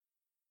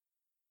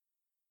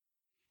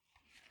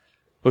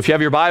Well, if you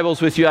have your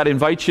Bibles with you, I'd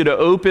invite you to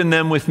open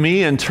them with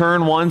me and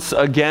turn once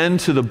again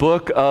to the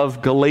book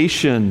of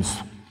Galatians.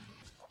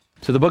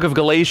 To the book of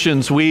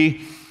Galatians,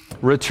 we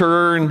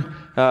return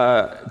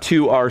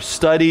to our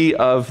study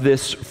of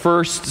this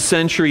first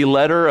century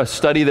letter, a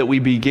study that we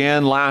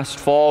began last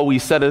fall. We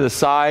set it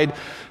aside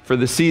for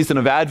the season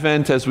of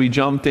Advent as we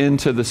jumped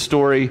into the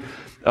story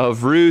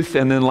of Ruth,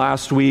 and then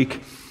last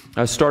week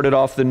I started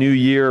off the new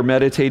year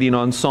meditating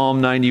on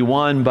Psalm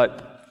 91,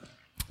 but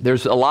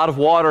there's a lot of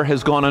water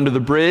has gone under the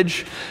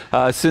bridge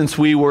since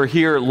we were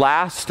here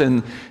last,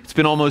 and it's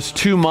been almost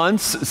 2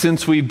 months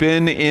since we've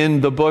been in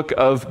the book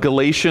of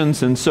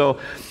Galatians, and so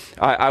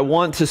I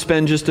want to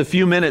spend just a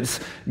few minutes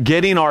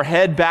getting our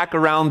head back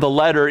around the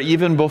letter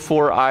even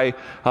before I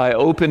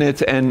open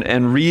it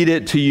and read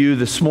it to you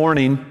this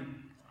morning.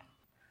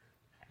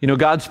 You know,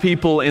 God's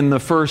people in the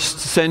first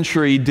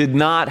century did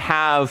not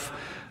have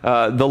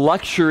the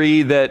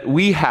luxury that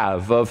we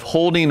have of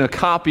holding a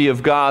copy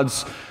of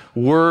God's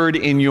Word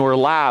in your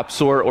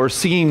laps or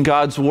seeing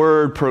God's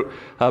Word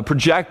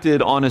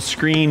projected on a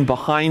screen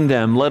behind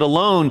them, let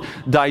alone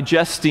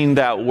digesting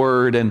that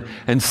Word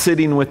and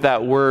sitting with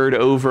that Word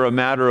over a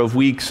matter of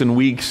weeks and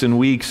weeks and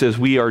weeks as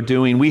we are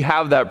doing. We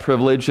have that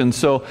privilege, and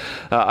so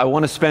I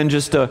want to spend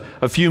just a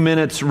few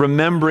minutes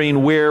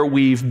remembering where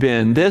we've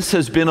been. This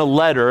has been a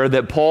letter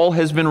that Paul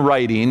has been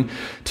writing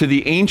to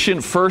the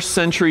ancient first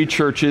century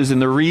churches in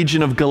the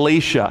region of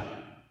Galatia.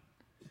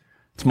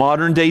 It's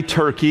modern-day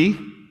Turkey.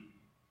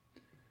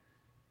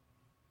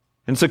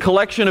 It's a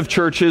collection of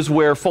churches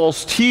where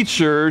false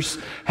teachers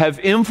have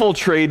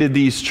infiltrated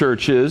these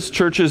churches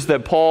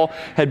that Paul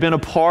had been a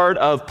part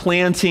of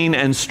planting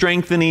and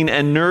strengthening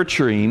and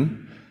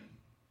nurturing.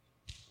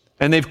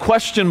 And they've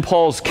questioned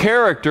Paul's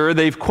character,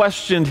 they've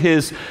questioned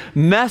his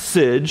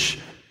message,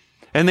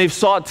 and they've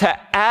sought to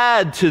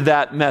add to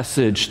that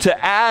message,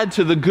 to add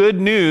to the good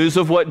news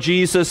of what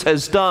Jesus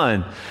has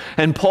done.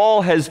 And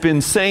Paul has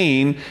been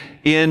saying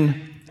and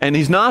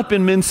he's not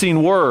been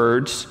mincing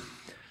words,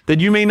 that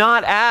you may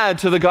not add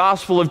to the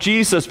gospel of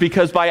Jesus,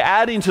 because by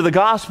adding to the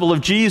gospel of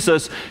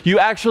Jesus, you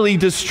actually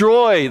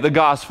destroy the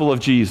gospel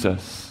of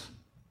Jesus.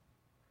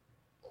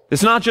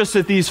 It's not just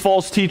that these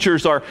false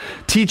teachers are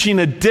teaching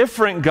a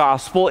different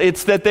gospel,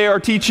 it's that they are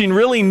teaching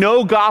really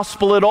no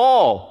gospel at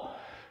all.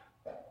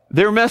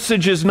 Their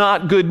message is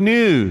not good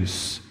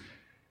news.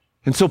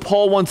 And so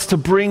Paul wants to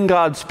bring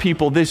God's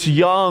people, this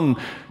young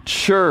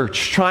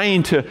church,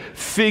 trying to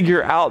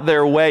figure out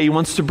their way. He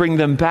wants to bring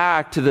them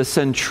back to the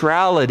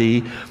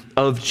centrality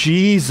of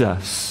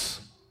Jesus.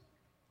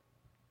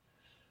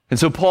 And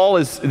so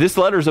this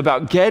letter is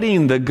about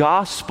getting the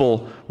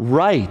gospel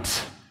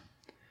right.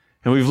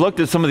 And we've looked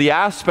at some of the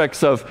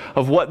aspects of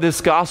what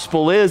this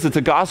gospel is. It's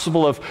a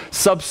gospel of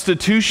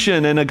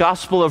substitution and a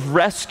gospel of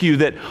rescue,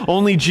 that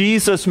only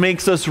Jesus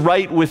makes us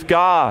right with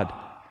God.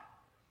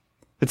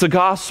 It's a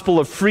gospel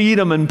of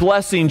freedom and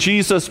blessing.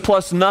 Jesus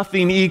plus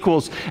nothing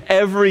equals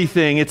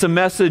everything. It's a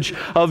message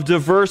of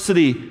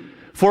diversity.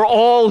 For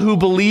all who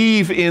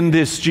believe in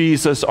this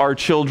Jesus are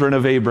children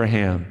of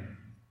Abraham.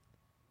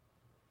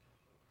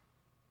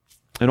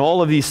 And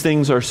all of these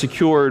things are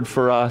secured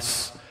for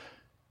us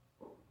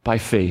by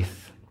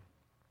faith,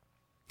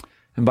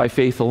 and by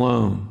faith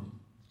alone.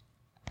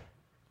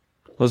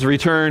 As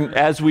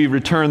we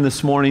return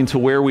this morning to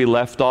where we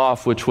left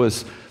off, which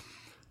was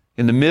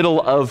in the middle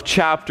of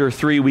chapter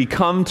 3, we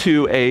come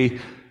to a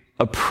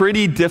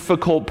pretty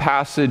difficult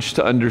passage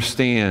to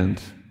understand.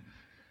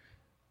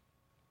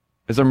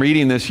 As I'm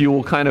reading this,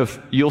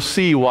 you'll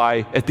see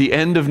why at the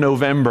end of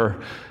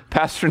November,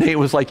 Pastor Nate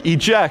was like,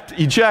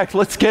 eject,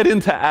 let's get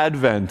into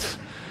Advent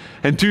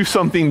and do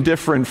something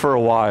different for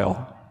a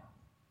while.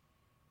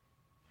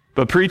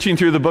 But preaching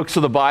through the books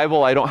of the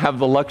Bible, I don't have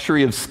the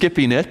luxury of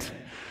skipping it.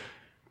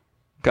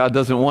 God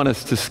doesn't want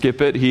us to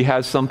skip it. He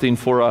has something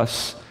for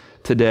us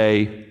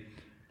today.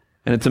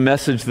 And it's a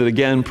message that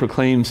again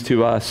proclaims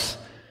to us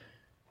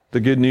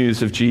the good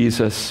news of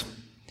Jesus.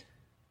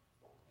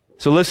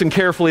 So listen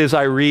carefully as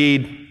I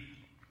read,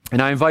 and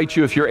I invite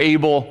you, if you're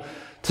able,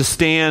 to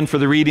stand for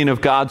the reading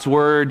of God's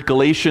Word.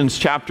 Galatians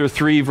chapter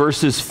 3,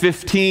 verses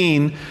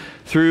 15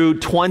 through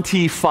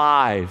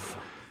 25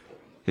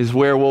 is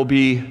where we'll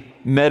be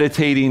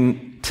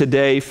meditating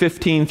today,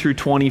 15 through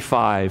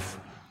 25.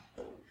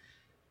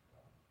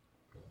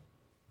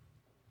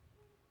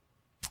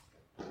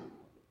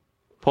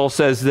 Paul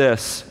says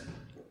this: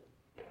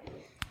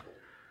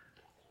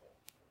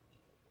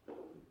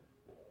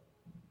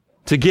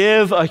 to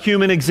give a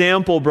human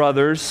example,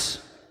 brothers,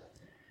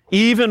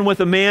 even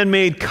with a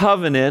man-made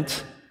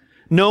covenant,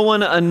 no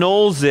one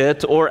annuls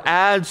it or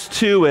adds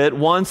to it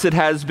once it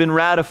has been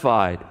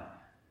ratified.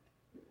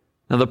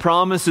 Now the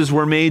promises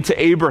were made to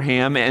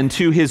Abraham and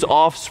to his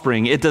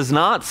offspring. It does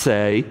not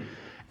say,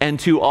 and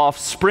to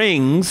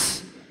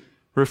offsprings,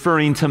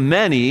 referring to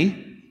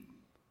many,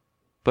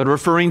 but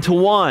referring to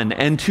one,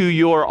 and to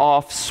your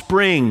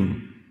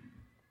offspring,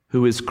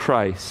 who is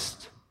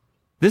Christ.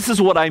 This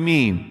is what I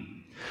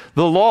mean.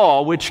 The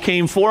law, which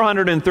came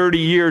 430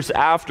 years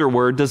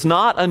afterward, does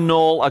not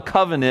annul a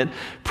covenant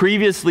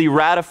previously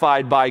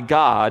ratified by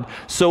God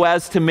so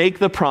as to make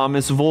the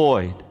promise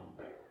void.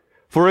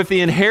 For if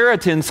the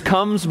inheritance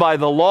comes by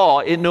the law,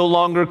 it no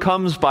longer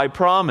comes by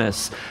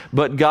promise,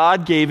 but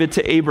God gave it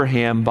to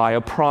Abraham by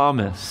a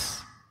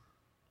promise.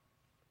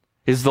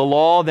 Is the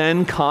law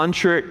then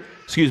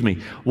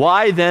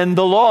why then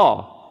the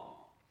law?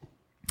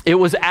 It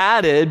was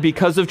added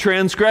because of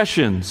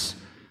transgressions,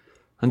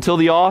 until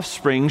the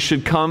offspring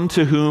should come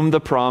to whom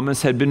the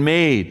promise had been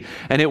made.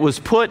 And it was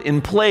put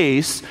in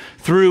place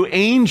through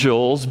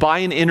angels by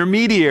an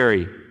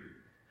intermediary.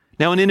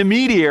 Now, an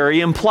intermediary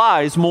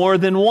implies more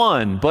than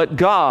one, but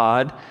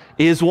God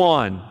is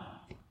one.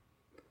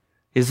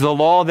 Is the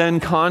law then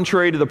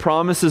contrary to the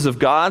promises of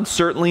God?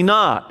 Certainly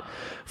not.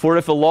 For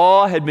if a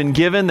law had been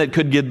given that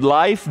could give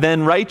life,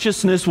 then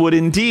righteousness would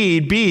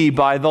indeed be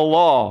by the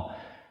law.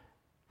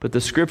 But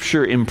the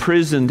Scripture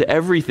imprisoned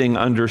everything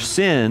under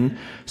sin,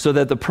 so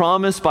that the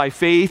promise by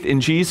faith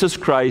in Jesus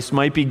Christ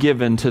might be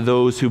given to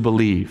those who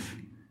believe.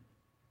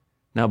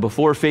 Now,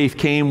 before faith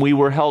came, we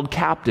were held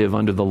captive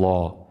under the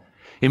law,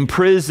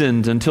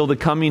 imprisoned until the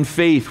coming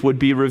faith would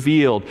be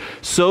revealed.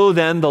 So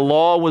then the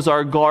law was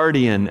our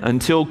guardian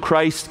until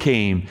Christ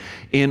came,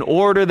 in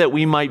order that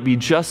we might be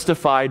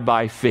justified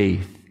by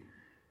faith.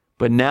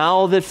 But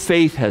now that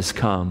faith has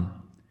come,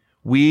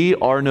 we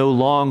are no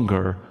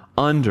longer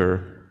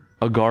under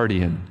a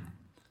guardian.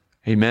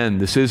 Amen.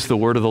 This is the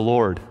word of the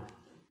Lord.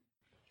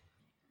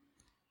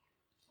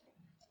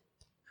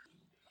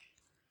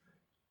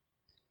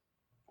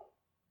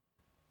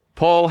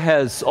 Paul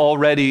has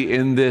already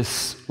in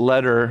this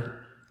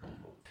letter,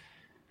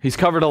 he's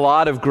covered a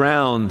lot of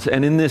ground,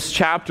 and in this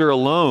chapter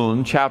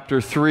alone,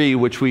 chapter 3,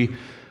 which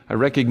I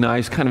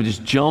recognize kind of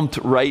just jumped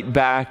right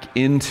back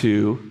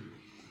into,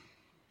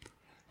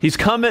 he's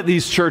come at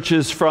these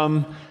churches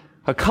from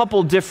a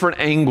couple different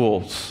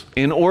angles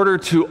in order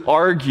to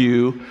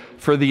argue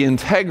for the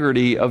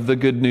integrity of the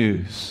good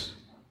news.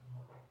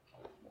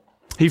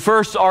 He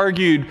first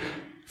argued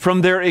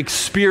from their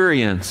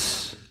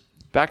experience.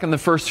 Back in the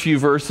first few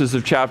verses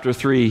of chapter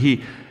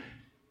 3,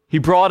 he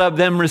brought up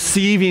them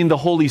receiving the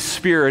Holy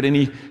Spirit, and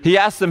he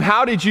asked them,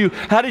 how did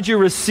you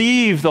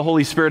receive the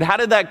Holy Spirit? How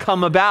did that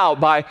come about?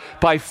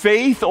 By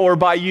faith, or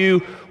by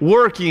you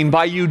working,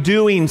 by you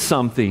doing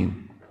something?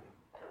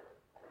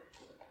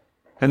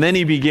 And then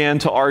he began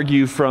to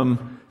argue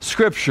from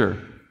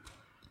Scripture,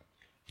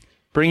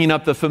 bringing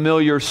up the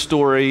familiar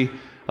story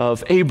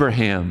of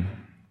Abraham.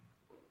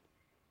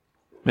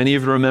 Many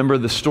of you remember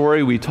the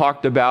story. We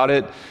talked about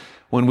it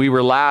when we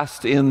were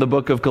last in the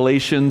book of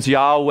Galatians.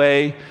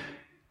 Yahweh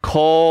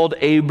called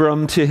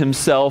Abram to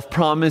himself,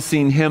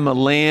 promising him a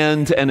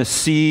land and a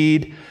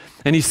seed.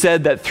 And he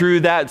said that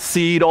through that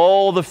seed,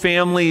 all the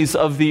families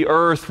of the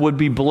earth would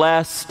be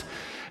blessed.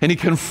 And he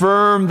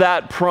confirmed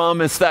that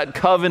promise, that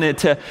covenant,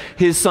 to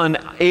his son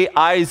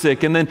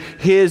Isaac and then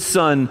his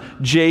son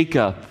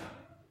Jacob.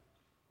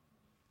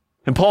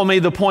 And Paul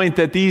made the point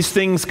that these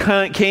things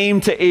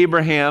came to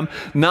Abraham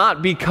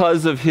not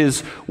because of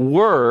his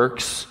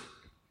works,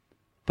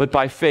 but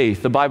by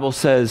faith. The Bible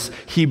says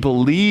he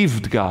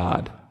believed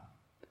God,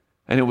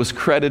 and it was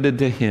credited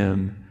to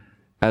him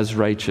as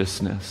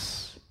righteousness.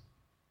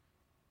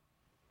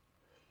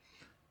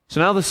 So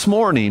now this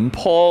morning,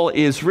 Paul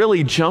is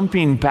really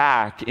jumping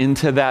back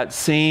into that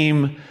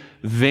same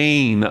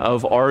vein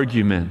of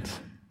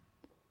argument.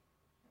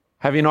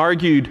 Having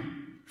argued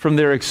from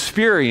their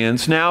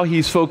experience, now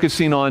he's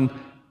focusing on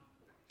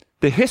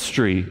the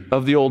history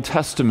of the Old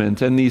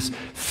Testament and these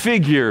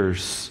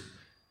figures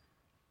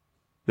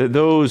that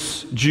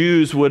those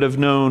Jews would have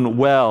known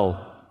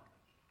well.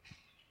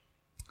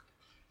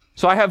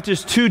 So I have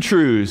just two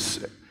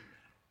truths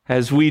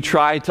as we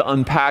try to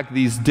unpack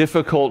these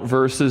difficult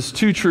verses,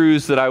 two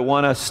truths that I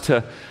want us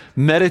to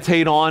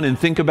meditate on and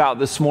think about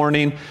this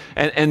morning.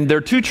 And they're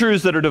two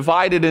truths that are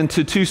divided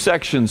into two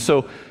sections.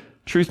 So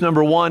truth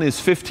number 1 is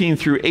 15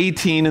 through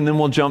 18, and then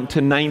we'll jump to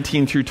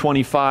 19 through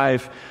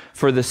 25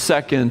 for the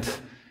second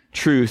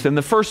truth. And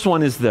the first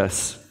one is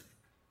this: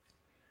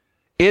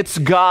 it's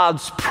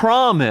God's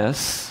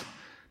promise,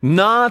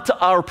 not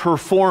our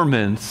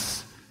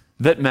performance,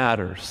 that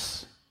matters.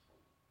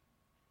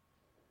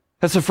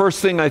 That's the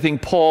first thing I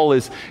think Paul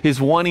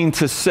is wanting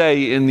to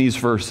say in these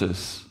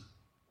verses.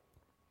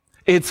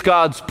 It's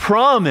God's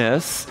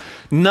promise,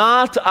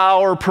 not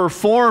our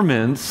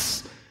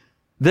performance,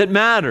 that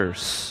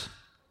matters.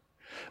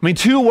 I mean,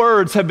 two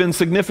words have been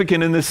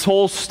significant in this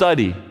whole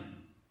study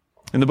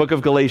in the book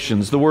of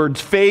Galatians: the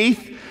words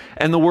faith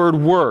and the word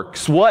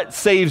works. What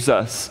saves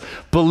us?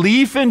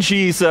 Belief in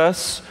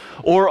Jesus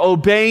or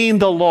obeying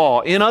the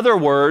law? In other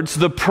words,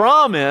 the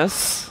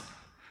promise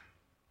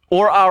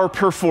or our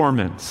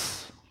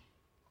performance.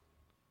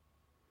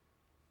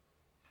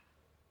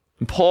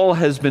 And Paul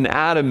has been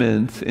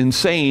adamant in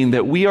saying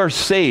that we are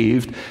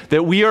saved,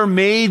 that we are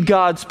made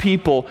God's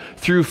people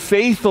through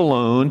faith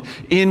alone,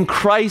 in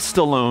Christ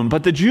alone.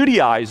 But the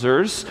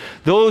Judaizers,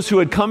 those who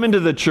had come into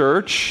the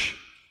church,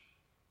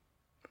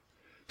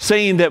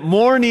 saying that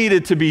more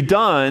needed to be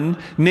done.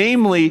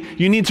 Namely,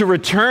 you need to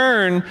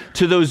return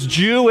to those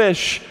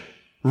Jewish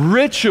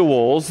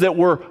rituals that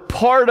were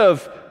part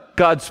of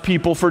God's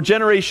people for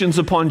generations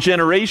upon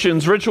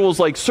generations, rituals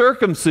like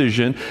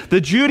circumcision. The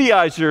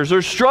Judaizers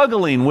are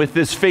struggling with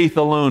this faith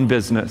alone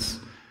business.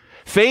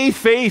 Faith,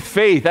 faith,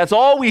 faith. That's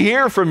all we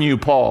hear from you,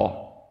 Paul.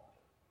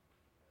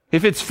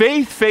 If it's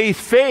faith, faith,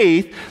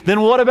 faith,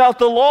 then what about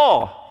the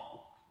law?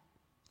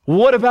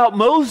 What about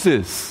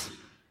Moses?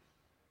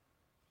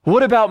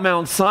 What about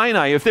Mount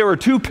Sinai? If there were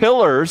two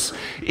pillars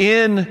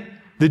in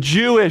the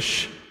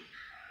Jewish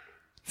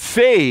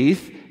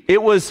faith,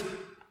 it was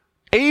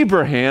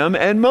Abraham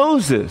and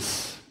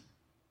Moses.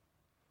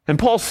 And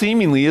Paul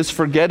seemingly is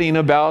forgetting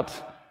about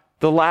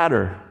the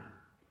latter.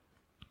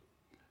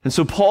 And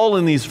so Paul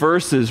in these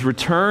verses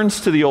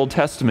returns to the Old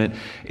Testament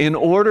in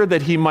order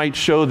that he might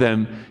show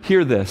them,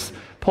 hear this,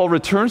 Paul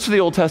returns to the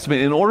Old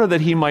Testament in order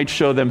that he might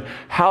show them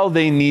how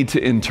they need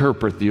to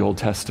interpret the Old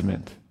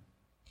Testament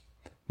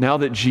now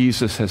that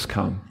Jesus has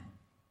come.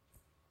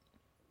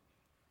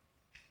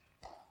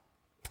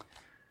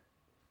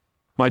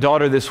 My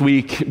daughter this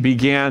week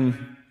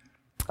began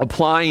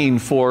applying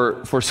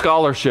for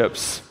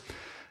scholarships,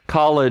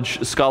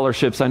 college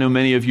scholarships. I know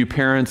many of you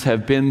parents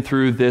have been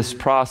through this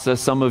process,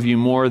 some of you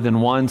more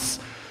than once,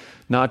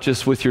 not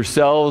just with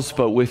yourselves,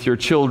 but with your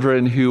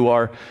children who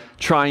are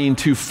trying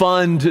to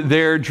fund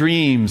their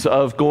dreams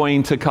of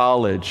going to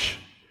college.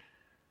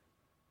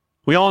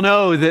 We all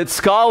know that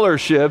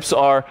scholarships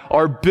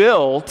are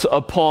built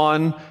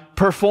upon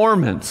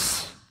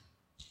performance.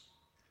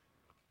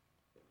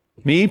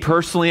 Me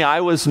personally,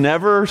 I was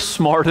never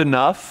smart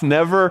enough,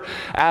 never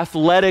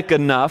athletic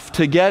enough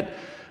to get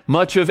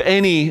much of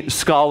any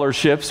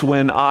scholarships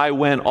when I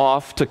went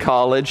off to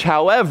college.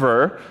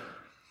 However,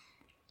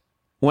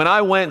 when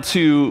I went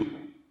to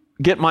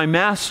get my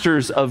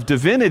Master's of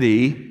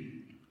Divinity,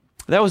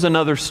 that was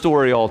another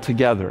story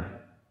altogether.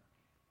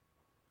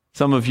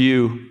 Some of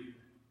you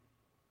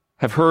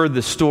have heard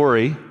the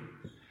story.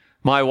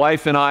 My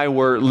wife and I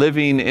were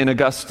living in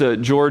Augusta,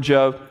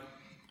 Georgia,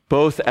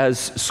 both as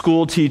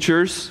school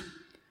teachers,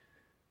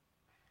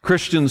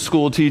 Christian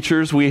school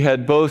teachers. We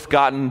had both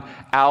gotten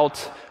out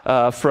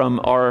from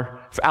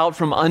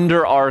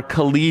under our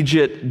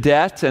collegiate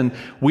debt, and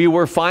we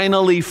were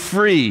finally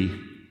free.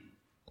 And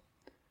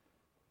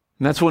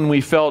that's when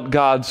we felt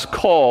God's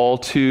call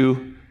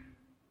to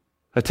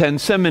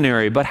attend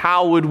seminary. But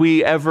how would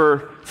we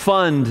ever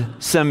fund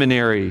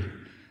seminary?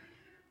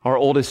 Our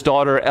oldest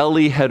daughter,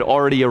 Ellie, had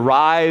already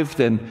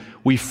arrived, and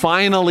we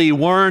finally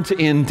weren't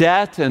in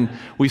debt, and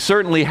we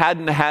certainly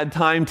hadn't had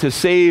time to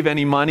save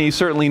any money,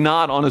 certainly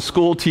not on a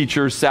school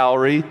teacher's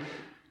salary.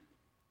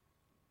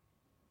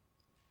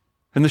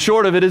 And the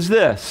short of it is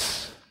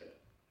this: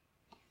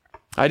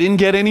 I didn't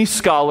get any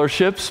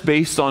scholarships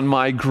based on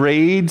my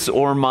grades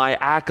or my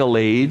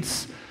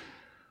accolades.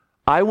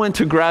 I went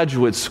to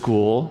graduate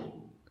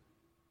school.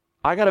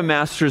 I got a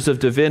Master's of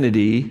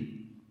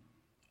Divinity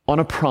on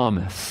a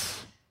promise.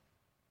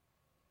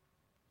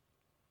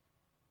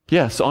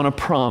 Yes, on a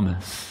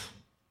promise.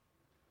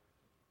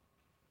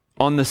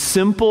 On the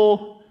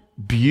simple,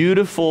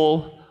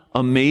 beautiful,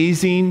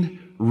 amazing,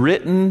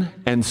 written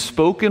and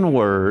spoken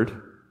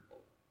word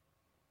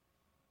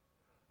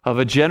of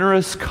a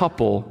generous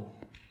couple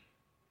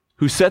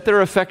who set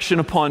their affection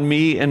upon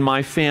me and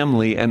my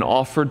family and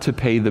offered to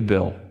pay the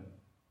bill.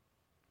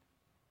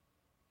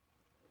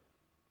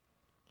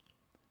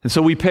 And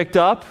so we packed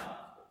up,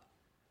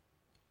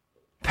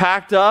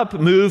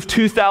 moved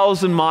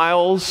 2,000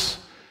 miles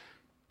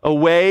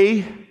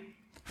away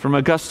from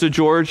Augusta,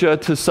 Georgia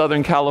to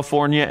Southern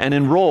California, and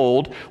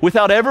enrolled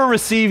without ever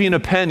receiving a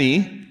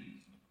penny,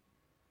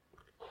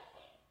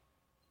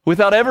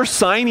 without ever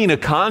signing a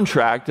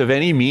contract of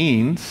any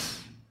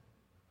means,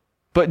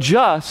 but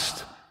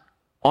just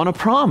on a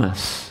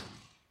promise.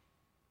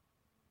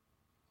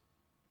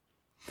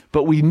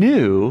 But we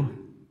knew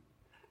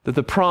that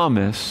the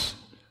promise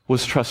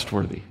was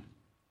trustworthy.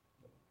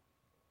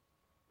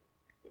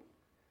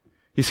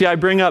 You see, I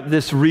bring up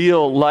this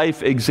real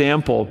life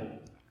example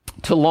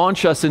to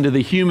launch us into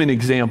the human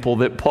example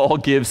that Paul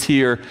gives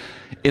here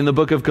in the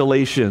book of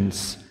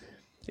Galatians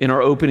in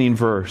our opening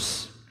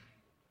verse.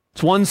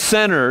 It's one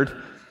centered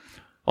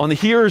on the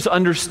hearer's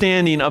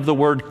understanding of the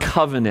word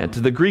covenant.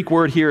 The Greek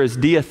word here is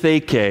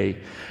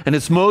diatheke, and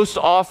it's most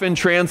often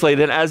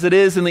translated, as it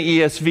is in the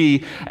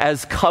ESV,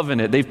 as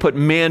covenant. They've put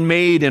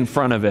man-made in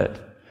front of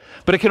it.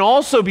 But it can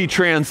also be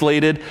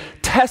translated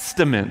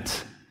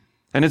testament.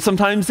 And it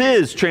sometimes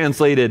is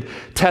translated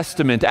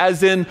testament,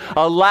 as in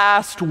a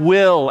last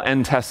will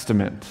and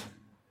testament.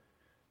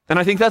 And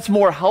I think that's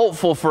more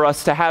helpful for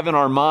us to have in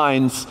our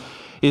minds,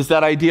 is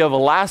that idea of a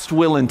last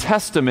will and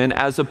testament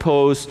as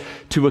opposed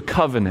to a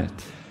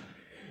covenant.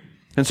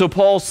 And so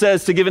Paul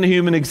says, to give a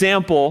human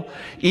example,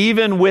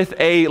 even with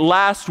a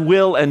last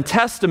will and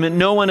testament,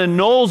 no one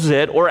annuls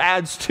it or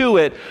adds to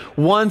it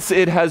once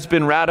it has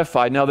been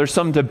ratified. Now, there's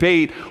some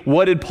debate.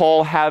 What did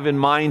Paul have in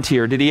mind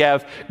here? Did he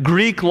have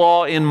Greek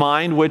law in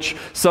mind, which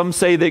some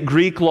say that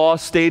Greek law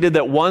stated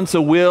that once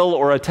a will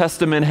or a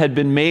testament had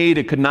been made,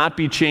 it could not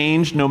be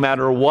changed no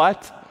matter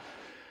what?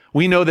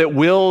 We know that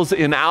wills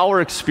in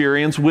our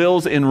experience,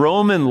 wills in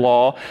Roman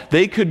law,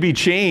 they could be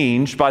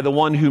changed by the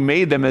one who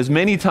made them as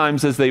many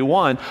times as they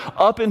want,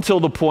 up until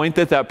the point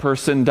that that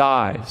person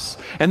dies.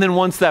 And then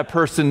once that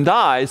person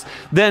dies,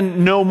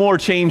 then no more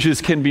changes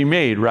can be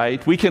made,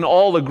 right? We can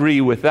all agree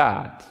with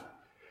that.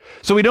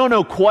 So we don't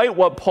know quite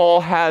what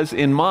Paul has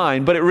in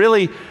mind, but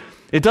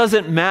it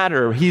doesn't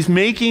matter. He's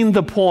making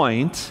the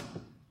point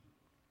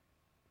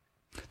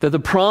that the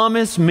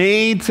promise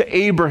made to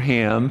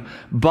Abraham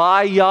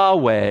by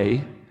Yahweh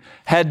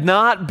had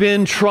not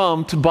been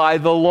trumped by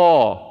the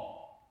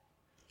law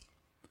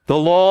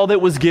that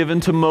was given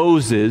to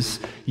Moses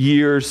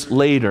years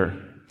later.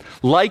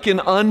 Like an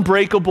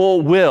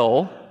unbreakable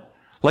will,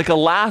 like a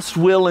last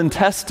will and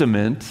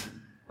testament,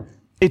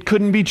 it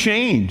couldn't be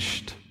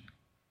changed.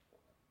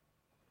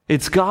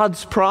 It's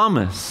God's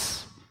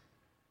promise,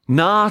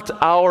 not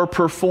our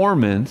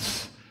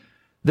performance,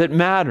 that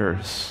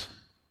matters.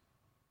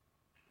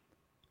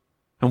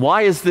 And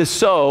why is this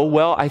so?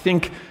 Well, I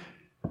think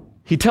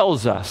he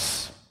tells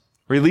us,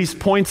 or at least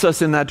points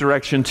us in that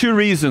direction. Two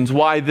reasons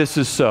why this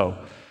is so.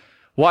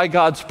 Why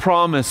God's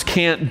promise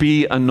can't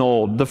be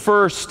annulled. The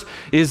first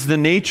is the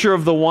nature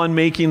of the one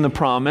making the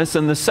promise,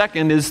 and the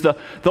second is the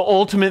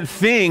ultimate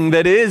thing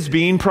that is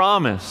being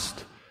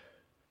promised.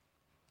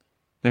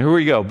 Now here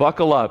we go.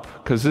 Buckle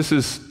up, because this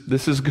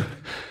is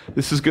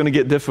going to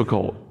get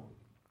difficult.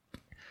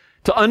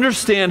 To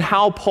understand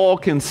how Paul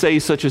can say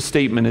such a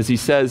statement as he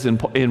says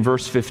in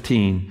verse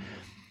 15,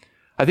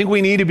 I think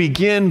we need to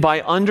begin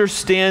by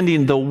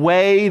understanding the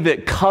way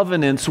that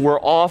covenants were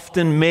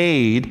often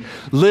made,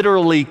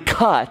 literally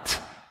cut,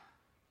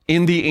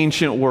 in the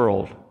ancient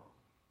world.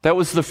 That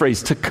was the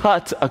phrase, to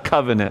cut a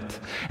covenant.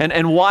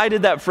 And why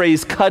did that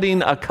phrase,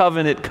 cutting a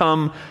covenant,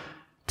 come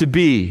to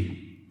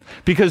be?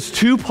 Because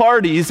two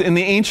parties in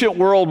the ancient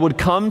world would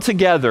come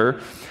together.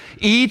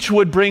 Each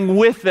would bring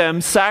with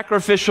them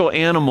sacrificial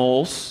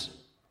animals.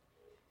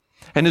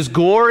 And as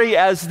gory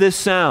as this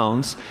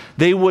sounds,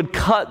 they would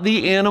cut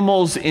the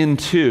animals in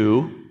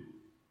two,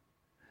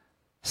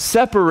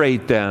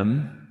 separate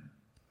them,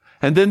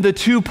 and then the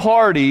two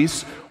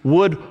parties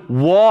would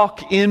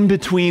walk in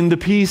between the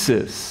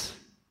pieces.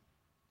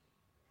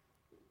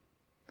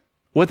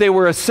 What they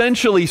were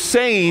essentially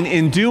saying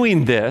in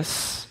doing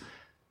this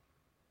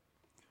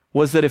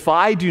was that if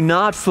I do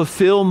not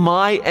fulfill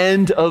my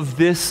end of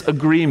this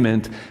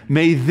agreement,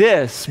 may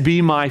this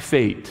be my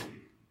fate.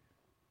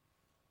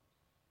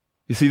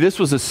 You see, this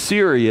was a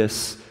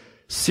serious,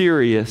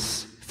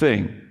 serious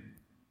thing.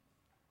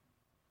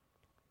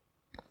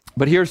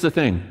 But here's the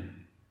thing.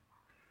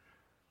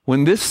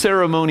 When this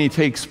ceremony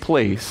takes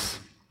place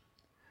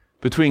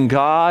between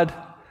God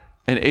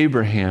and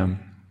Abraham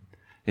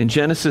in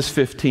Genesis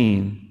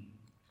 15,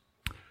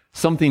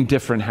 something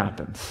different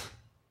happens.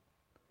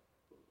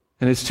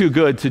 And it's too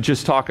good to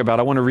just talk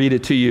about. I want to read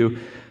it to you.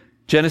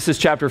 Genesis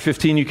chapter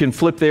 15, you can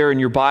flip there in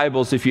your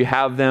Bibles if you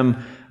have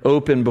them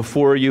open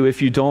before you.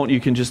 If you don't, you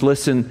can just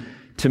listen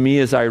to me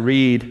as I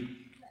read.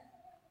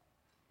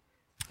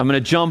 I'm going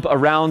to jump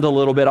around a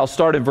little bit. I'll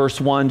start in verse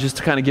 1 just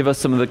to kind of give us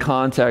some of the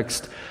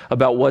context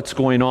about what's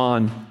going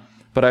on.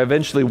 But I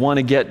eventually want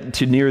to get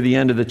to near the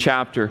end of the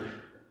chapter.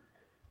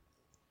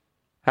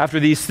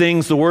 After these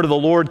things, the word of the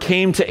Lord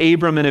came to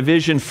Abram in a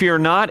vision. Fear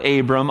not,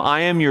 Abram,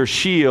 I am your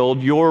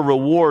shield. Your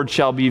reward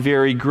shall be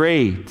very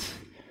great.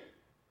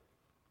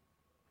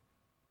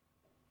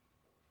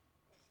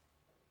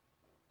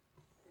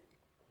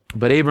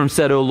 But Abram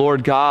said, O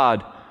Lord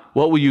God,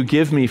 what will you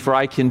give me? For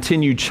I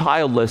continue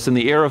childless, and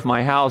the heir of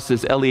my house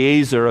is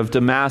Eliezer of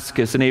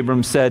Damascus. And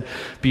Abram said,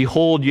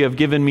 Behold, you have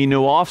given me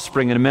no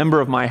offspring, and a member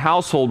of my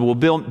household will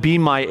be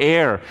my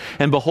heir.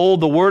 And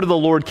behold, the word of the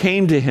Lord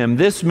came to him,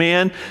 This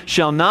man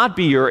shall not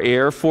be your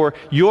heir, for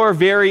your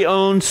very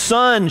own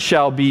son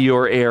shall be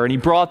your heir. And he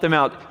brought him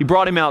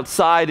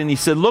outside, and he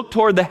said, Look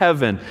toward the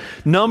heaven,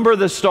 number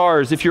the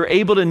stars, if you're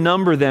able to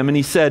number them. And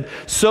he said,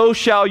 So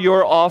shall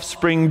your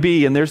offspring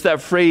be. And there's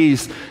that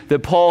phrase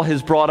that Paul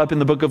has brought up in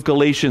the book of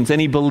Galatians,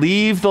 and he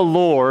believed the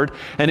Lord,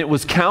 and it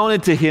was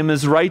counted to him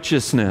as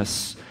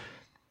righteousness.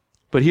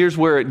 But here's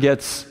where it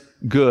gets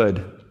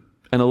good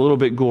and a little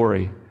bit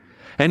gory.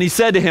 And he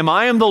said to him,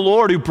 I am the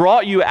Lord who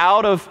brought you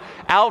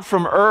out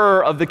from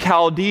Ur of the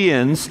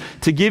Chaldeans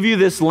to give you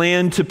this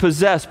land to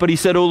possess. But he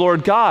said, O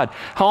Lord God,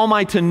 how am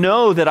I to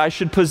know that I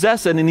should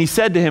possess it? And he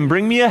said to him,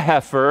 Bring me a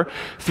heifer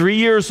 3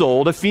 years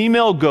old, a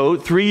female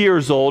goat 3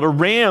 years old, a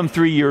ram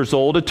 3 years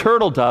old, a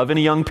turtle dove, and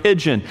a young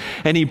pigeon.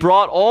 And he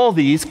brought all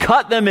these,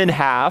 cut them in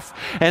half,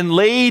 and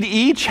laid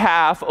each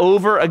half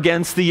over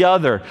against the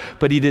other.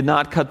 But he did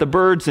not cut the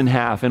birds in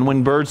half. And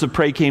when birds of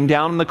prey came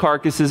down on the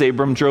carcasses,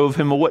 Abram drove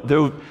them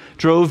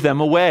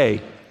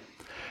away.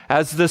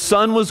 As the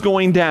sun was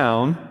going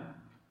down,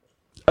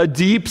 a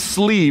deep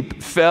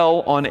sleep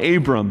fell on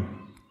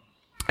Abram.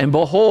 And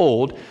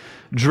behold,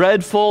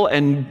 dreadful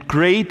and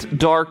great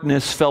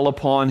darkness fell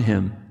upon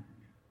him.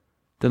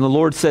 Then the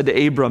Lord said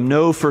to Abram,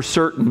 know for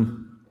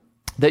certain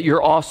that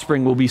your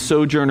offspring will be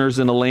sojourners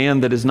in a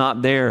land that is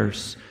not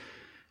theirs,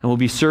 and will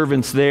be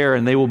servants there,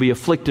 and they will be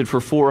afflicted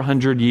for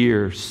 400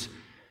 years.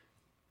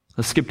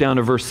 Let's skip down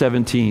to verse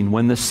 17.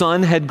 When the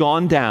sun had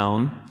gone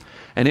down,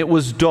 and it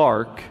was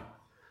dark,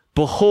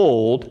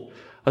 behold,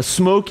 a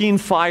smoking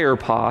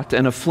firepot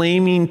and a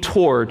flaming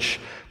torch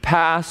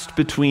passed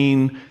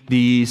between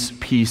these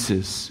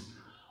pieces.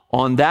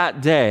 On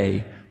that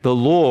day, the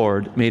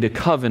Lord made a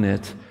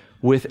covenant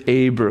with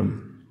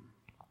Abram.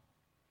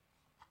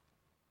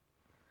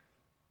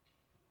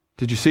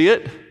 Did you see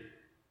it?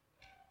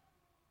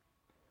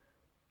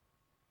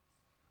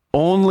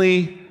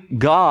 Only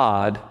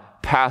God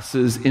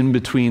passes in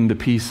between the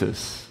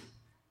pieces.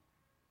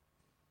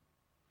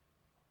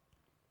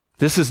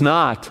 This is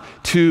not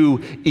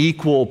two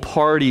equal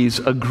parties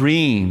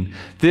agreeing.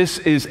 This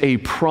is a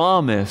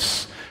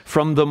promise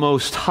from the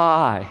Most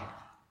High.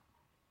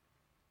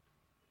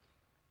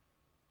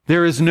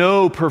 There is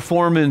no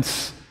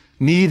performance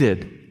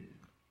needed.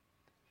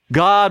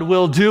 God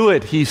will do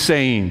it, he's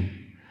saying.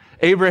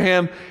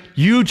 Abraham,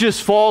 you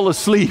just fall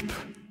asleep.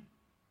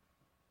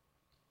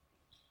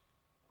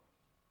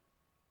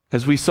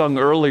 As we sung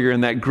earlier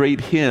in that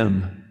great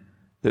hymn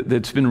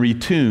that's been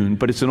retuned,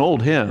 but it's an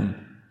old hymn.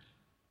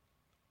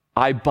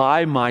 I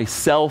by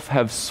myself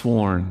have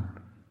sworn,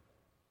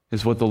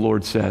 is what the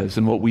Lord says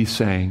and what we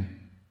sang.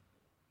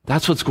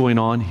 That's what's going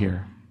on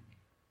here.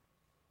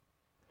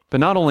 But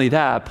not only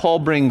that, Paul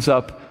brings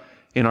up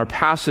in our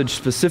passage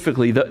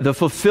specifically the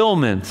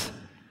fulfillment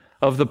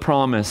of the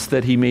promise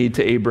that he made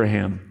to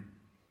Abraham.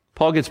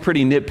 Paul gets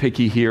pretty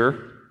nitpicky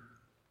here,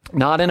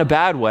 not in a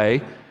bad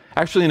way,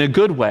 actually in a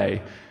good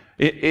way,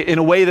 in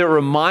a way that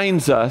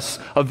reminds us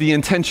of the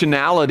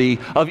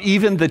intentionality of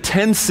even the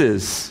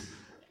tenses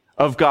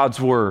of God's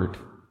word.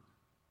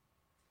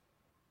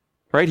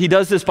 Right? He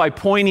does this by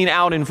pointing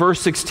out in verse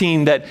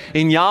 16 that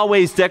in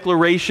Yahweh's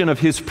declaration of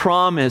his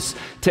promise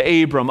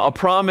to Abram, a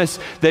promise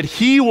that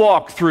he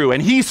walked through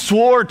and he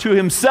swore to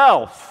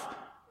himself,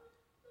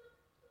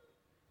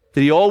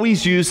 that he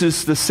always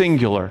uses the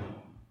singular,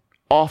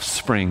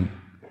 offspring,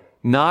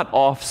 not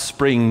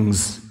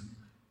offsprings.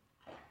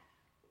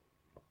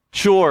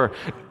 Sure,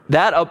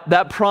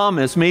 that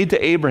promise made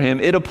to Abraham,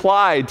 it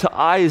applied to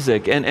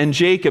Isaac and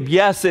Jacob.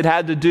 Yes, it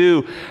had to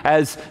do,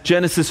 as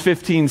Genesis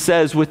 15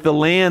 says, with the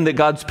land that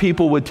God's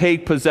people would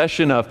take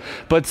possession of.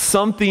 But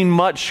something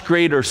much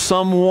greater,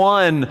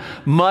 someone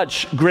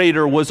much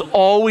greater was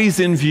always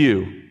in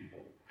view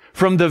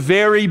from the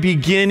very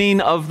beginning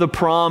of the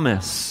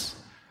promise.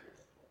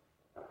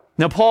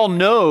 Now, Paul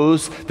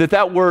knows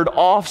that word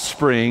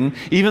offspring,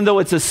 even though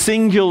it's a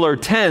singular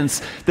tense,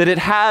 that it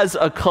has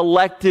a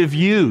collective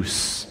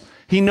use.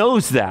 He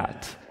knows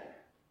that.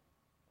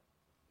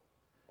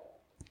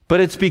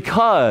 But it's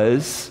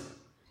because,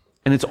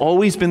 and it's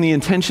always been the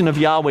intention of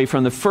Yahweh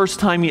from the first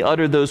time he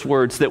uttered those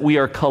words, that we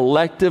are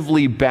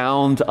collectively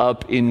bound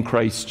up in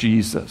Christ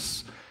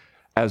Jesus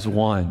as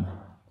one.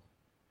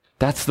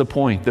 That's the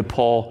point that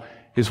Paul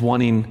is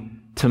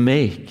wanting to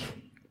make.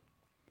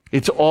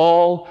 It's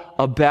all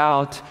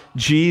about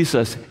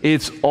Jesus.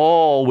 It's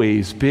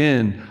always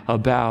been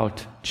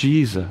about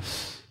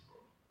Jesus.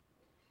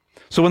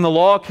 So when the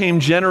law came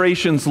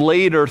generations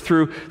later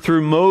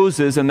through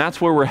Moses, and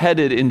that's where we're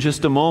headed in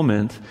just a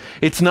moment,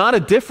 it's not a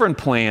different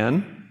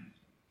plan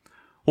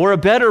or a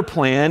better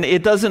plan.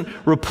 It doesn't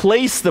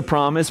replace the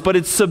promise, but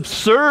it's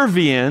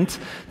subservient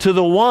to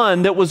the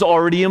one that was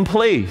already in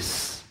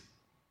place.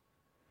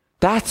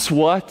 That's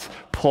what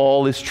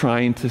Paul is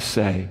trying to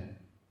say.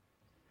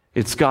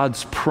 It's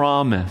God's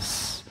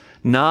promise,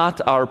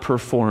 not our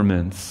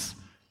performance,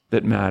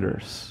 that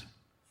matters.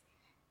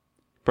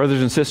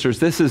 Brothers and sisters,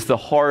 this is the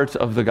heart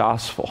of the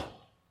gospel.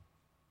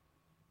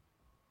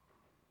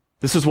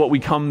 This is what we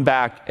come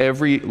back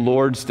every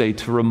Lord's Day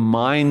to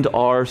remind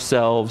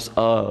ourselves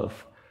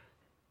of.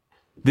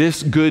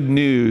 This good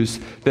news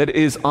that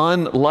is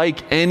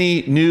unlike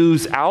any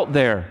news out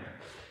there.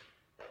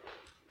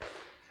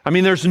 I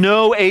mean, there's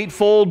no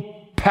eightfold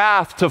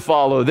path to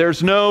follow.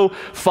 There's no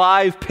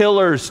 5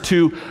 pillars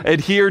to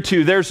adhere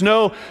to. There's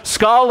no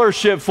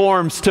scholarship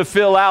forms to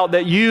fill out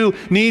that you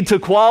need to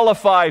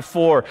qualify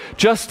for.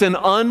 Just an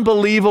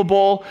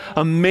unbelievable,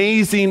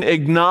 amazing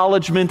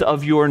acknowledgement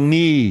of your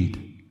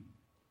need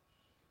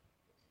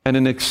and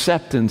an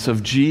acceptance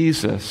of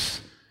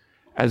Jesus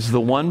as the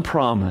one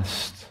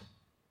promised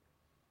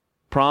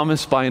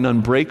by an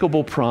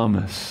unbreakable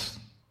promise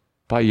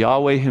by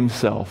Yahweh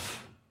himself.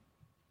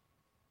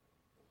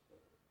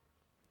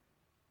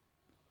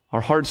 Our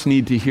hearts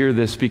need to hear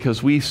this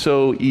because we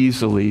so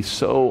easily,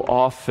 so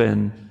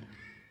often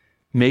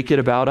make it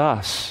about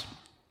us.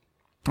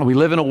 We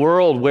live in a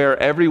world where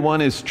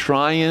everyone is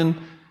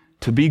trying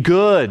to be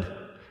good,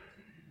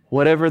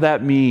 whatever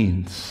that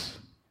means.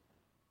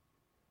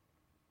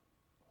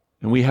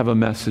 And we have a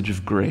message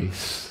of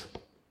grace.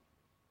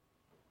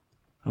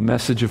 a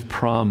message of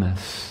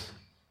promise.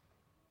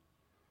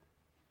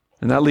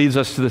 And that leads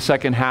us to the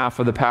second half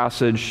of the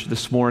passage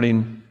this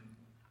morning,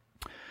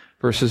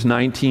 verses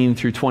 19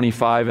 through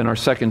 25, and our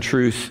second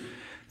truth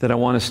that I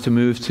want us to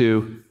move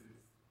to.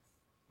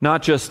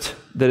 Not just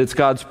that it's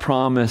God's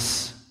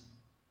promise,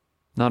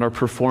 not our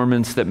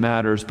performance that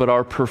matters, but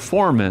our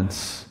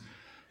performance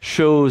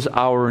shows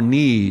our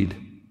need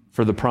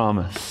for the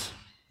promise.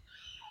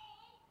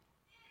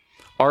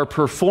 Our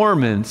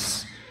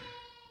performance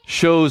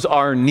shows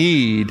our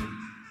need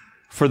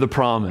for the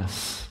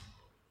promise.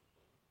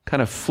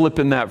 Kind of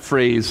flipping that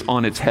phrase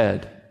on its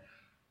head.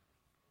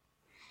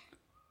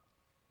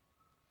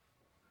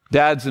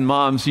 Dads and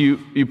moms,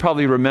 you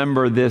probably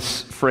remember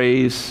this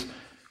phrase.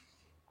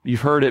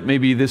 You've heard it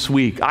maybe this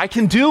week. I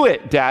can do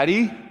it,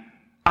 Daddy.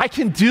 I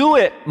can do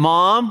it,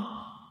 Mom.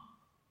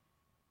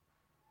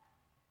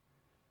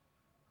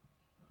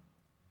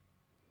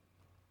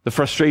 The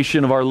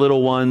frustration of our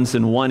little ones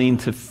and wanting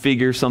to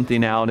figure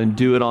something out and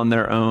do it on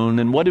their own.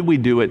 And what did we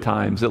do at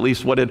times? At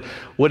least what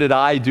did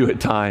I do at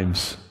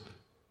times?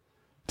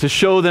 To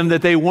show them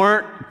that they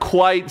weren't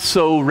quite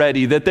so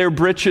ready, that their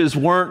britches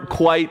weren't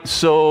quite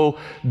so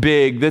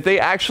big, that they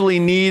actually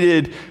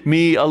needed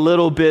me a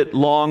little bit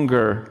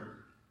longer.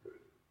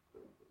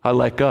 I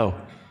let go.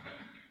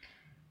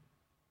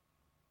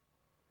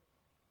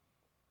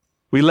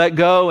 We let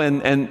go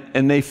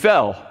and they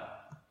fell.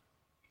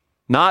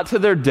 Not to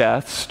their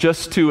deaths,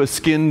 just to a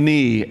skinned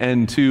knee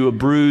and to a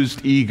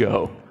bruised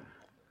ego.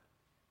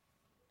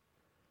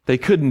 They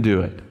couldn't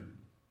do it,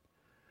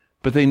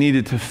 but they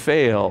needed to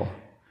fail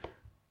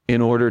in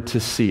order to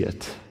see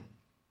it.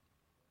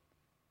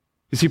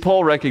 You see,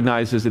 Paul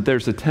recognizes that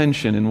there's a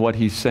tension in what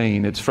he's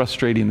saying. It's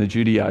frustrating the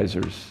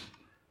Judaizers.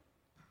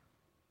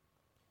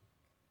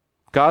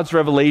 God's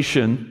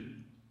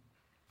revelation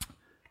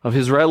of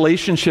his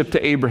relationship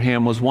to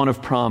Abraham was one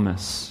of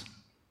promise.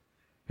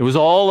 It was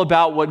all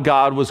about what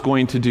God was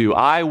going to do.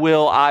 I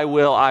will, I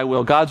will, I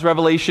will. God's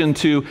revelation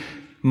to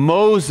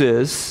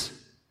Moses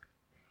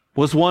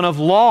was one of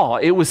law.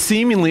 It was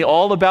seemingly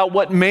all about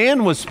what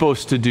man was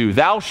supposed to do.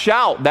 Thou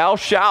shalt, thou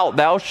shalt,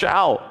 thou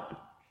shalt.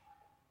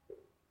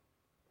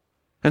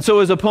 And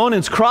so his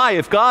opponents cry,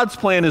 if God's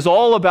plan is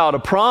all about a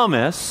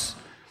promise,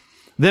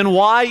 then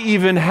why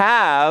even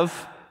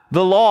have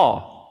the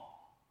law?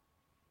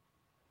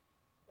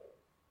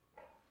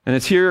 And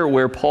it's here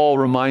where Paul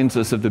reminds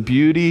us of the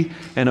beauty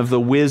and of the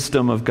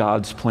wisdom of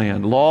God's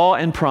plan. Law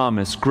and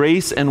promise,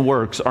 grace and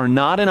works are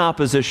not in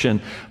opposition,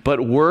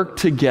 but work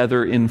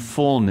together in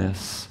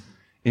fullness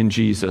in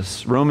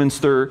Jesus.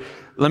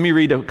 Let me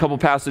read a couple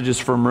passages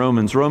from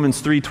Romans.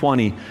 Romans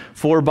 3:20.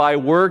 For by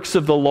works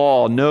of the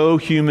law, no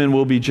human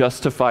will be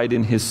justified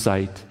in his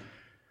sight,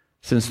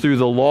 since through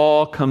the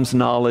law comes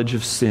knowledge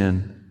of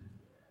sin.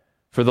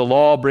 For the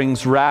law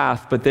brings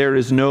wrath, but there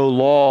is no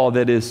law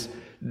where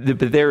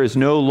there is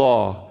no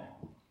law,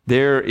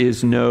 there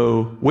is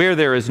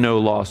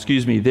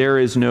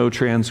no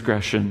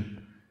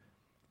transgression.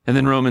 And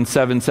then Romans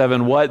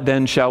 7:7, what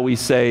then shall we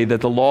say?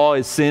 That the law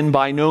is sin?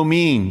 By no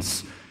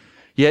means.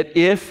 Yet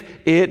if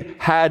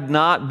it had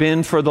not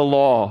been for the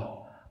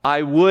law,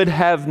 I would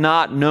have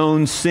not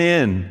known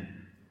sin.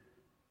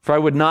 For I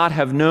would not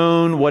have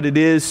known what it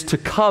is to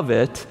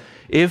covet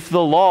if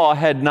the law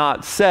had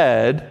not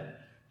said,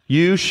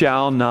 you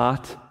shall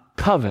not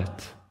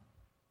covet.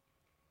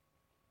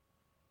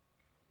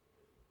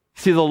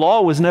 See, the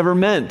law was never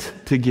meant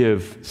to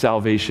give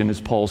salvation, is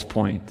Paul's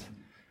point.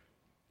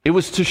 It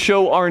was to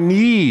show our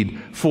need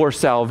for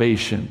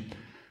salvation.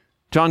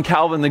 John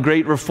Calvin, the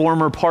great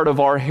reformer, part of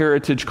our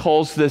heritage,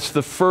 calls this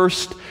the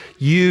first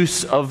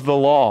use of the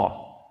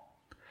law,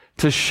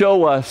 to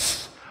show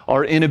us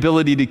our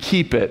inability to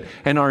keep it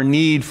and our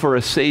need for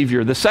a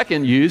Savior. The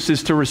second use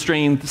is to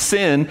restrain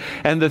sin,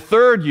 and the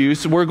third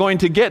use we're going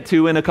to get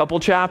to in a couple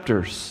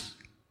chapters.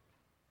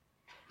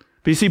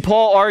 But you see,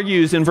 Paul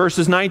argues in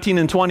verses 19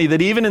 and 20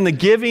 that even in the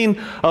giving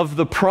of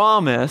the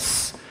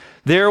promise,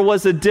 there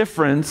was a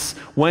difference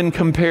when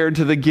compared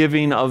to the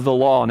giving of the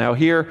law. Now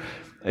here,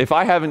 if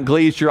I haven't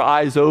glazed your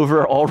eyes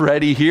over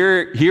already,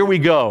 here we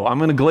go. I'm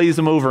going to glaze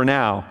them over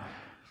now.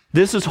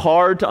 This is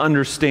hard to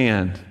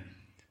understand,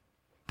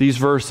 these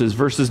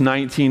verses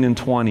 19 and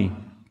 20.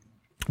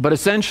 But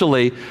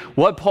essentially,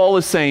 what Paul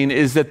is saying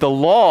is that the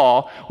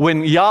law,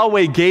 when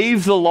Yahweh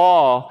gave the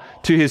law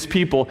to his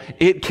people,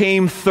 it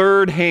came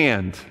third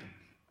hand.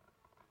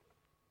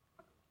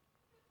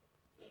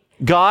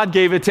 God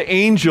gave it to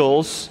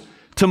angels,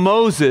 to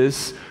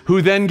Moses,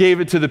 who then gave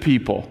it to the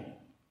people.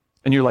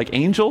 And you're like,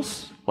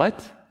 angels?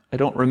 What? I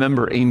don't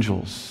remember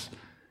angels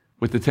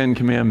with the Ten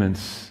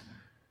Commandments.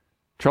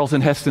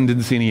 Charlton Heston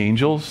didn't see any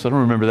angels. I don't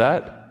remember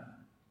that.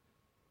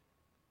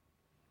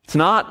 It's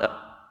not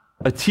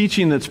a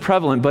teaching that's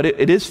prevalent, but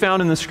it is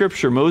found in the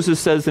scripture. Moses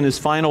says in his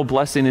final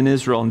blessing in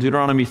Israel, in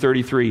Deuteronomy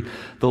 33,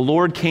 the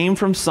Lord came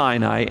from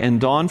Sinai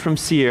and dawned from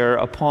Seir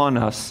upon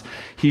us.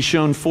 He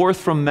shone forth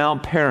from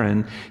Mount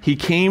Paran. He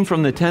came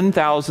from the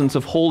 10,000s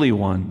of holy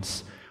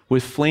ones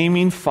with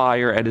flaming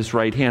fire at his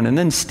right hand. And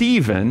then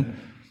Stephen,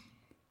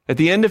 At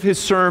the end of his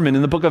sermon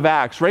in the book of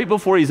Acts, right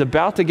before he's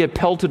about to get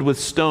pelted with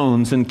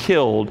stones and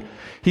killed,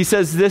 he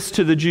says this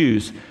to the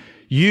Jews,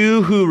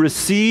 "You who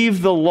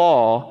receive the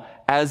law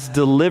as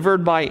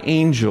delivered by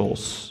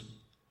angels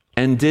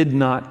and did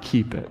not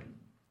keep it."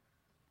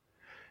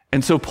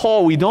 And so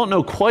Paul, we don't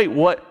know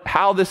quite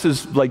how this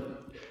is like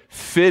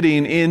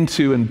fitting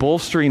into and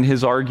bolstering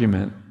his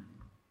argument.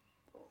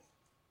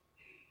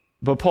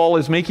 But Paul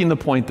is making the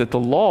point that the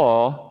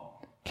law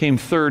came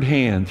third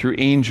hand through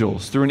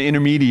angels, through an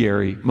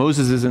intermediary.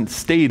 Moses isn't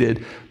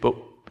stated, but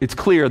it's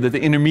clear that the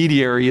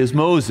intermediary is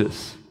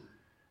Moses.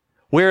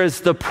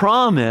 Whereas the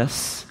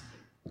promise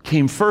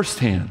came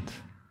firsthand,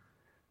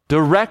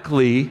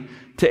 directly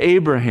to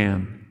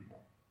Abraham.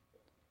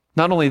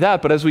 Not only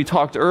that, but as we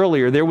talked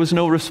earlier, there was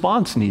no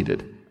response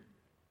needed.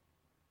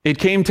 It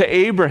came to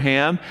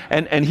Abraham,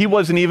 and he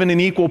wasn't even an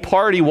equal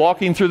party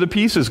walking through the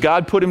pieces.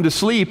 God put him to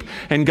sleep,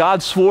 and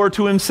God swore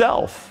to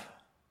himself.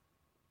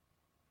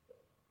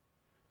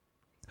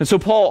 And so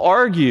Paul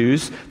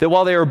argues that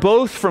while they are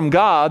both from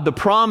God, the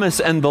promise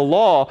and the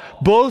law,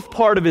 both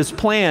part of his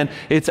plan,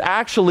 it's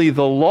actually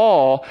the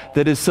law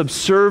that is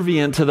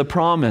subservient to the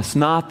promise,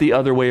 not the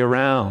other way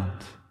around.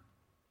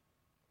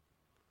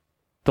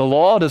 The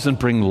law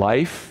doesn't bring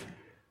life.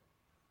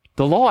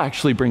 The law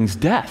actually brings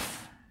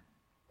death.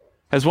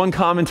 As one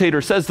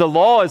commentator says, the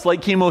law is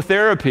like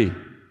chemotherapy.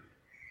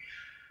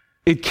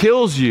 It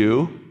kills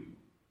you,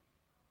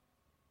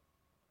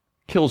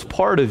 kills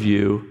part of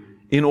you,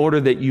 in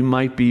order that you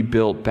might be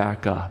built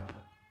back up.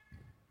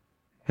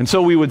 And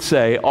so we would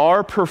say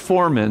our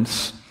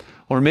performance,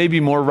 or maybe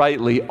more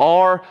rightly,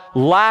 our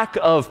lack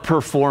of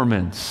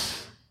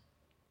performance,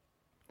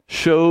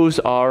 shows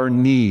our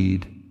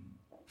need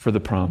for the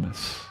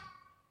promise.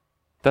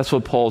 That's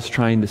what Paul's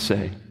trying to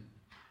say.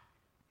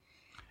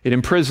 It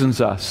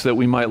imprisons us that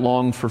we might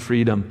long for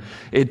freedom.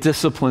 It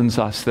disciplines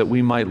us that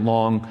we might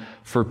long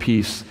for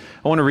peace.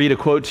 I want to read a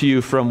quote to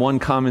you from one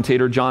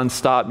commentator, John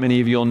Stott.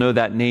 Many of you will know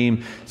that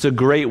name. It's a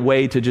great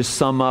way to just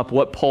sum up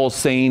what Paul's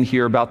saying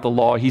here about the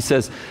law. He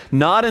says,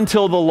 "Not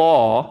until the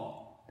law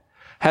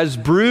has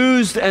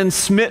bruised and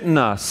smitten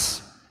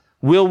us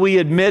will we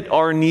admit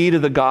our need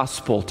of the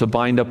gospel to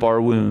bind up our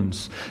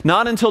wounds.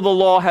 Not until the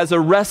law has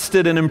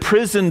arrested and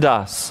imprisoned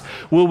us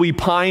will we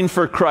pine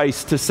for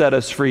Christ to set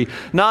us free.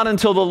 Not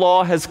until the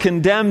law has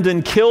condemned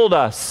and killed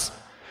us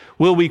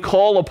will we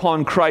call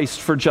upon Christ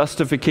for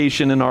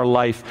justification in our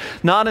life.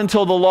 Not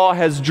until the law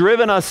has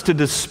driven us to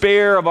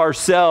despair of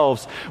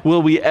ourselves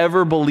will we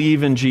ever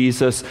believe in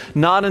Jesus.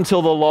 Not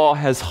until the law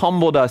has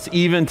humbled us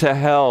even to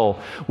hell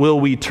will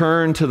we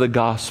turn to the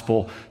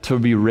gospel to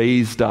be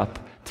raised up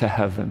to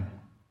heaven."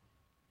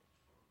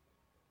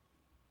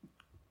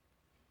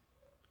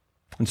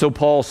 And so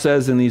Paul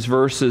says in these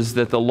verses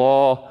that the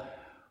law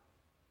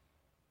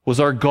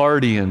was our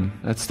guardian.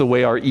 That's the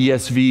way our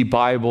ESV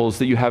Bibles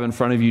that you have in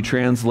front of you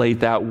translate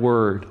that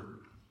word.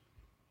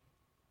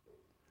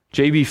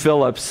 J.B.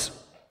 Phillips,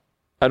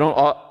 I don't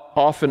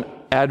often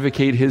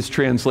advocate his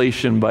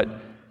translation, but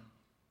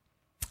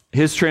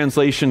his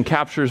translation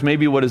captures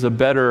maybe what is a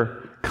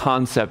better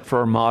concept for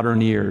our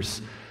modern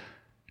ears.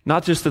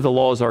 Not just that the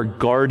law is our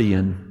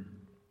guardian,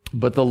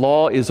 but the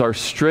law is our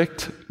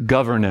strict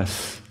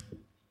governess.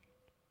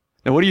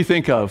 Now, what do you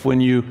think of when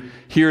you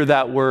hear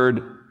that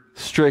word,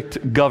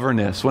 strict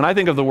governess? When I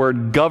think of the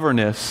word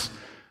governess,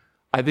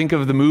 I think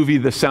of the movie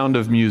The Sound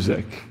of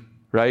Music,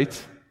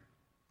 right?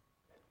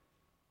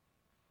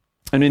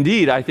 And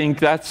indeed, I think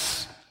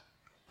that's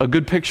a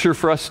good picture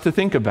for us to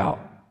think about.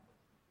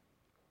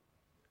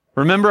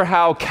 Remember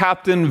how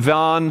Captain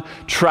Von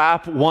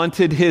Trapp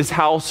wanted his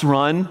house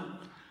run?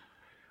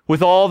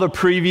 With all the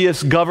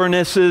previous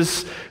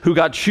governesses who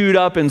got chewed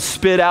up and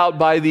spit out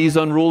by these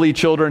unruly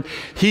children,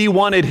 he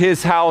wanted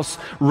his house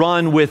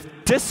run with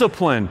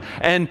discipline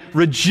and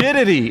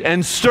rigidity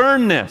and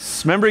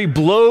sternness. Remember, he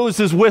blows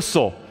his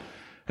whistle,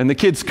 and the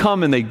kids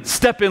come and they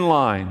step in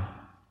line.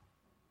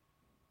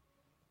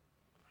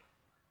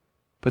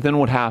 But then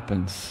what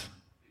happens?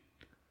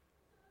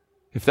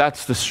 If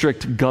that's the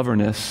strict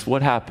governess,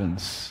 what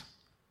happens?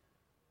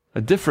 A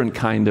different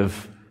kind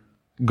of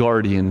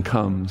guardian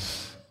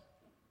comes.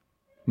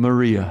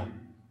 Maria.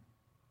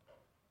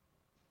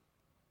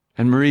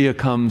 And Maria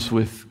comes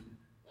with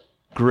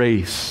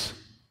grace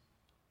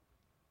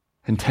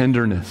and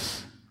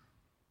tenderness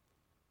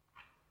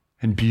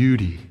and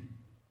beauty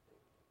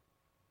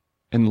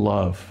and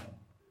love.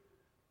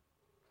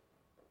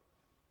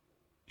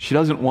 She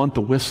doesn't want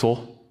the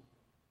whistle.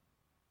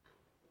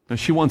 No,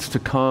 she wants to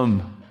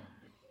come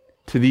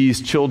to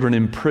these children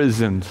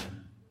imprisoned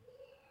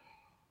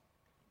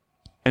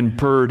and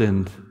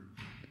burdened.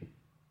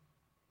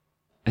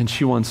 And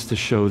she wants to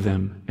show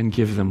them and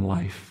give them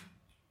life.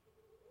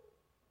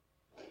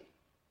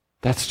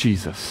 That's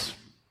Jesus.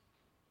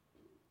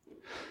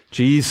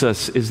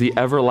 Jesus is the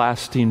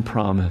everlasting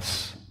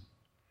promise.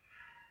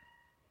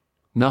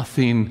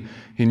 Nothing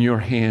in your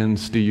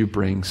hands do you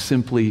bring,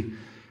 simply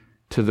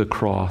to the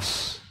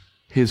cross,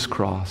 his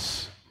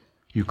cross,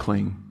 you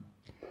cling.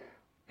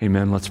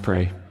 Amen. Let's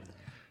pray.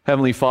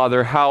 Heavenly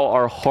Father, how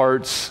our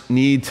hearts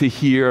need to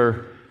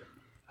hear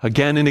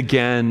again and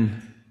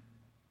again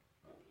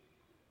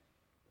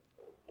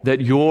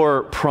that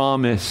your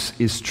promise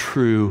is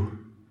true,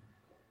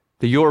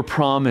 that your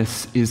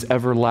promise is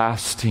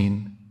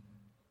everlasting.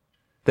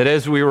 That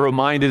as we were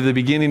reminded at the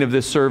beginning of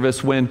this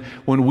service, when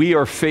we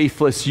are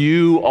faithless,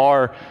 you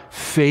are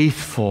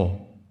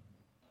faithful.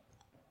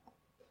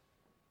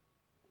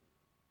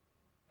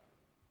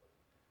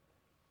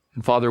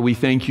 And Father, we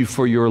thank you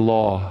for your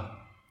law,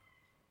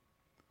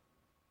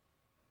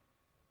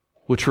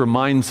 which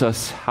reminds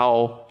us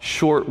how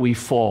short we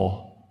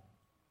fall.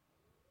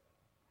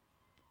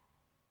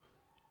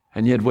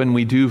 And yet when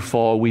we do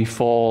fall, we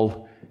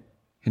fall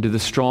into the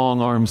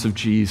strong arms of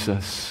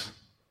Jesus,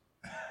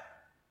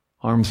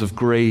 arms of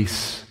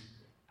grace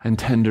and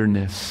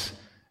tenderness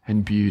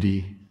and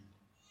beauty.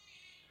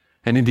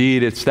 And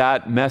indeed, it's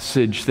that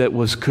message that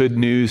was good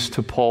news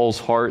to Paul's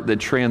heart that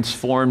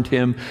transformed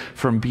him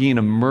from being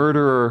a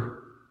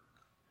murderer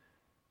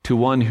to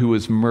one who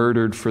was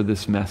murdered for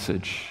this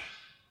message.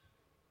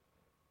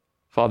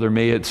 Father,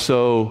 may it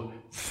so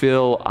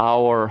fill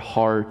our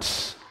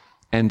hearts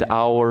and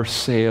our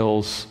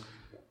sails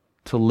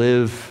to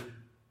live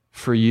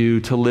for you,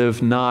 to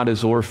live not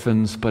as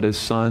orphans, but as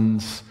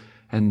sons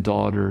and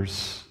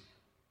daughters.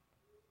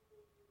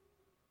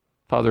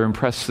 Father,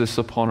 impress this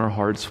upon our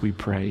hearts, we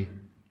pray.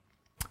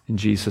 In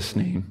Jesus'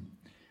 name,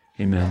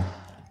 amen.